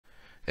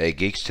Hey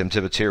Geeks, Tim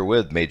Tibbetts here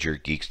with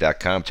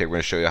MajorGeeks.com. Today we're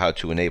going to show you how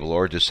to enable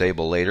or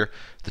disable later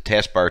the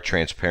taskbar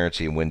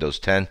transparency in Windows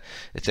 10.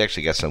 It's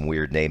actually got some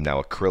weird name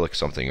now, acrylic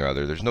something or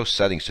other. There's no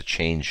settings to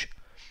change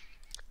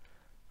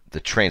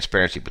the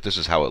transparency, but this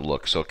is how it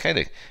looks. So it kind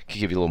of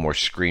can give you a little more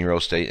screen real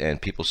estate,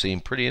 and people seem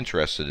pretty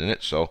interested in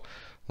it. So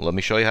let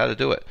me show you how to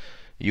do it.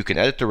 You can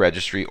edit the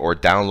registry or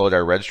download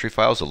our registry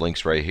files. The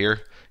link's right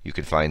here. You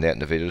can find that in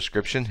the video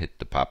description. Hit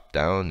the pop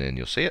down and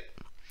you'll see it.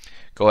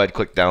 Go ahead,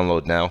 click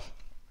download now,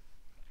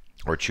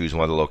 or choose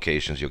one of the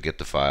locations. You'll get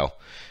the file,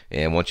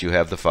 and once you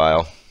have the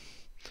file,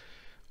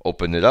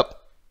 open it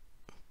up.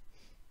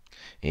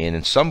 And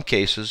in some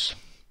cases,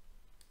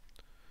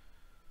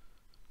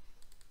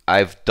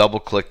 I've double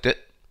clicked it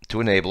to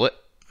enable it,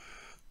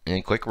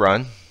 and click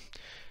run.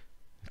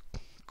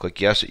 Click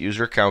yes at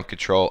user account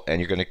control, and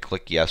you're going to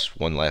click yes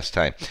one last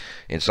time.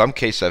 In some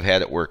cases, I've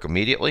had it work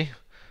immediately.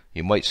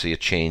 You might see a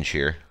change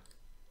here.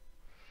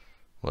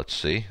 Let's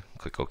see.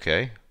 Click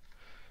OK.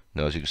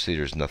 No, as you can see,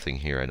 there's nothing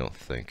here, I don't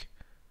think.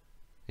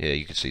 Yeah,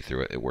 you can see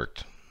through it. It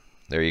worked.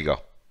 There you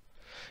go.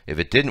 If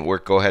it didn't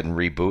work, go ahead and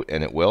reboot,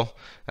 and it will.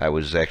 I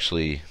was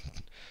actually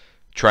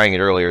trying it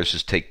earlier. This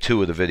is take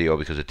 2 of the video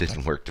because it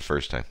didn't work the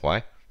first time.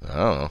 Why? I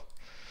don't know.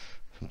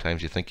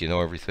 Sometimes you think you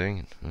know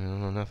everything, and you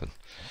don't know nothing.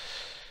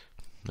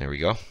 There we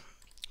go.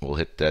 We'll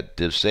hit that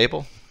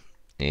disable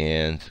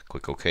and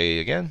click OK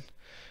again.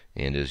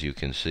 And as you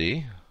can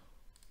see,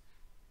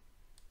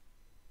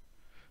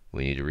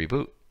 we need to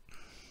reboot.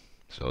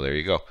 So there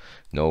you go.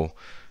 No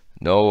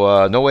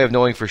way of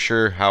knowing for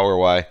sure how or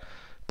why.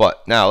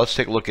 But now let's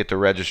take a look at the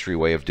registry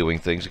way of doing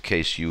things in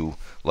case you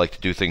like to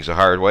do things the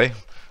hard way.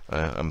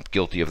 I'm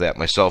guilty of that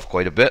myself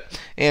quite a bit.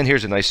 And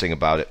here's a nice thing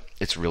about it.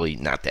 It's really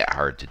not that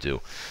hard to do.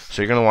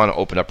 So you're going to want to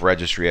open up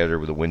Registry Editor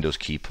with the Windows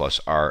key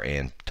plus R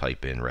and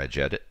type in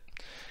regedit.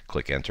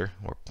 Click Enter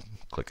or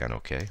click on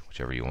OK,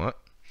 whichever you want.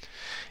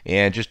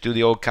 And just do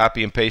the old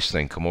copy and paste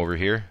thing. Come over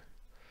here.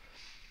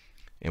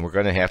 And we're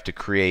going to have to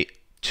create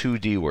 2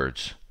 D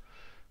words.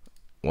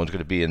 One's going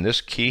to be in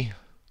this key, and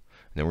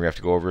then we're going to have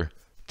to go over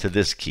to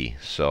this key.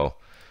 So,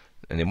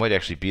 and they might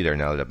actually be there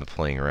now that I've been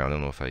playing around. I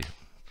don't know if I...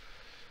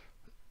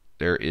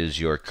 There is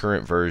your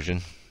current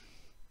version.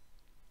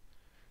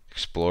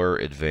 Explorer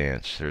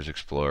Advanced. There's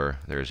Explorer.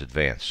 There's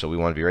Advanced. So we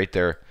want to be right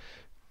there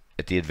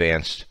at the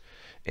Advanced,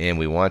 and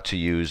we want to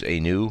use a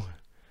new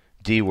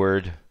D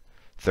word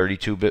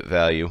 32-bit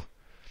value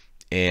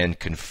and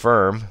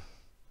confirm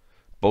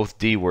both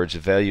D words, the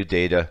value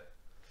data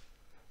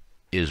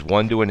is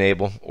 1 to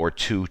enable or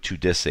 2 to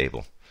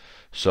disable.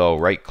 So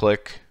right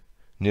click,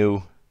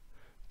 new,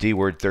 D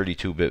word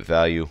 32-bit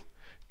value,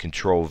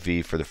 Control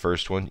V for the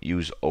first one,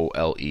 use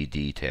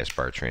OLED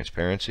taskbar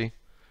transparency.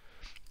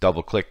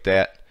 Double click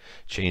that,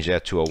 change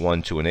that to a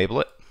 1 to enable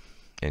it,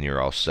 and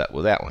you're all set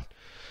with that one.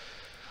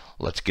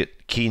 Let's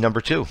get key number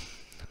 2.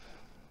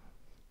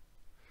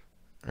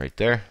 Right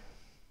there.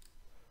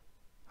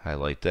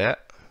 Highlight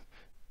that.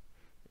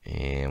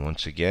 And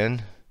once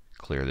again,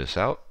 clear this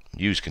out.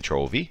 Use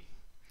Control V.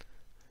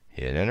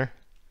 Hit enter,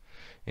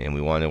 and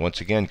we want to once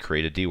again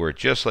create a D word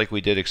just like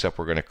we did, except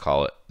we're going to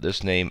call it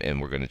this name,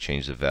 and we're going to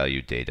change the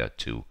value data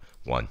to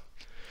 1.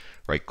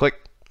 Right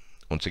click,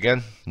 once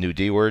again, new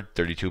D word,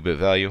 32-bit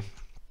value,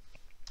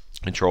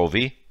 Control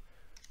V,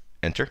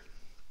 enter,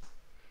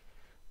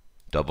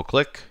 double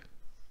click,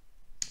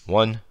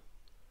 1,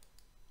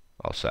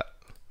 all set.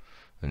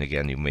 And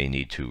again, you may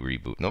need to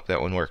reboot. Nope,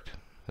 that one worked.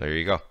 There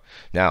you go.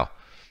 Now,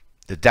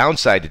 the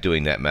downside to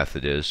doing that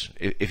method is,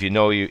 if you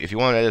want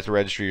to edit the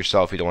registry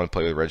yourself, you don't want to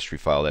play with the registry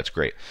file, that's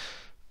great.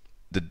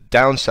 The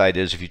downside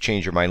is if you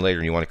change your mind later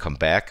and you want to come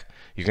back,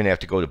 you're going to have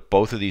to go to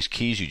both of these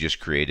keys you just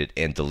created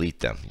and delete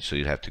them. So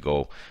you'd have to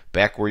go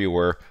back where you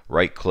were,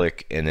 right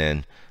click, and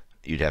then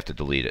you'd have to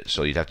delete it.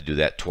 So you'd have to do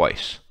that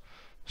twice.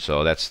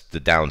 So that's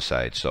the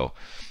downside. So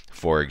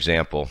for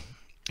example,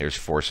 there's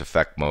force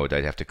effect mode.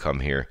 I'd have to come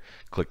here,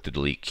 click the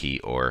delete key,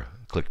 or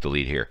click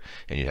delete here,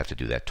 and you'd have to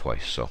do that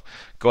twice. So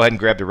go ahead and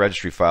grab the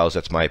registry files.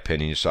 That's my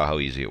opinion. You saw how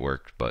easy it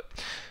worked, but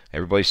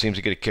everybody seems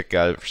to get a kick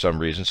out of it for some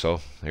reason.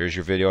 So here's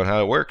your video on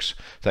how it works.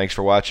 Thanks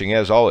for watching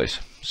as always.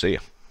 See ya.